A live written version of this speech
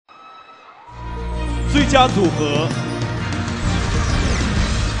最佳组合。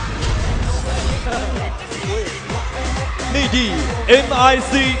内地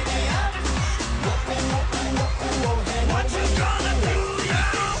M.I.C。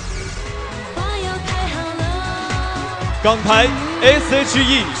 港台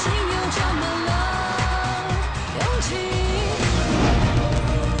S.H.E。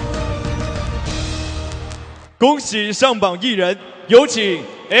 恭喜上榜艺人，有请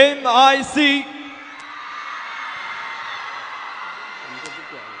M.I.C。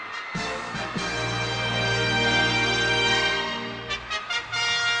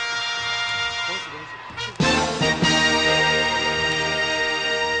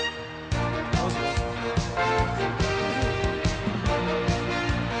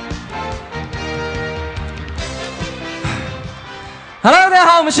 Hello， 大家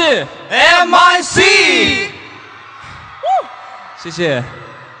好，我们是 M.I.C。 谢谢。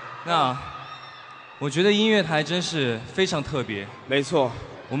那我觉得音乐台真是非常特别。没错，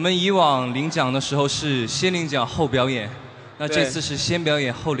我们以往领奖的时候是先领奖后表演，那这次是先表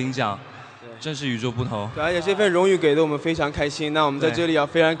演后领奖，真是与众不同。对，而且这份荣誉给的我们非常开心。那我们在这里要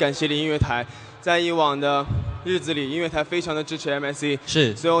非常感谢音乐台，在以往的日子里，音乐台非常的支持 M.I.C，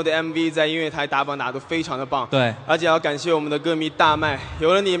 是所有的 MV 在音乐台打榜打得非常的棒。对，而且要感谢我们的歌迷大麦，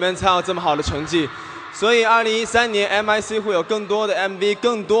有了你们才有这么好的成绩。所以2013年 M.I.C 会有更多的 MV、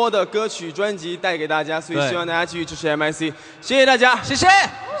更多的歌曲专辑带给大家，所以希望大家继续支持 M.I.C。谢谢大家，谢谢。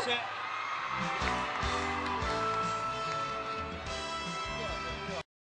谢谢。